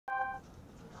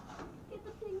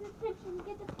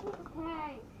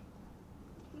Hank.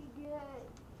 Be good.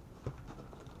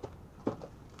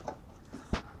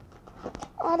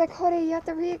 Oh, Dakota, you have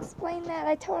to re-explain that.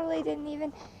 I totally didn't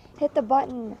even hit the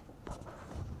button.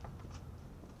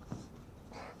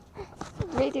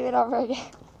 Redo it over again.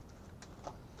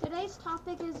 Today's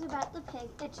topic is about the pig,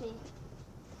 Itchy.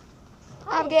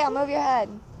 Abigail, move your head.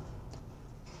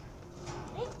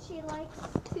 Itchy likes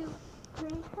to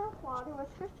drink her water with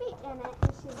her feet in it,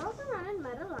 and she rolls around in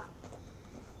mud a lot.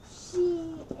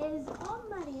 She is all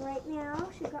muddy right now.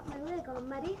 She got my leg all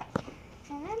muddy.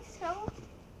 And so,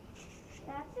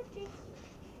 that's Itchy.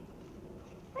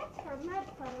 That's her mud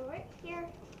puddle right here.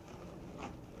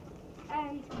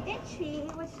 And Itchy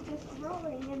was just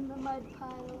rolling in the mud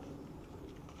puddle.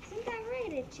 Isn't that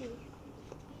right, Itchy?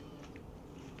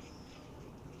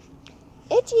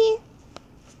 Itchy,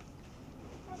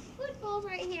 Her food bowl's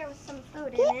right here with some food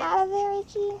in get it. out of there,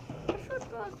 Itchy. Her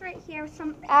food bowl's right here with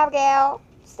some Abigail,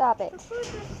 stop it. her food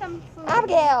with some food.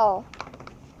 Abigail.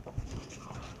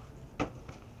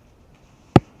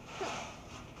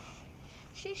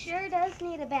 She sure does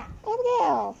need a bath.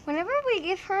 Abigail. Whenever we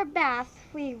give her a bath,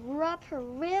 we rub her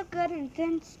real good and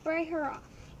then spray her off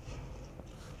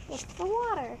with the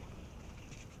water.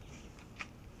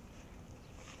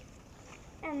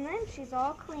 And then she's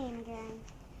all clean again.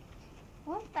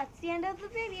 Well, that's the end of the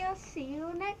video. See you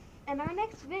in our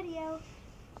next video.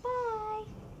 Bye.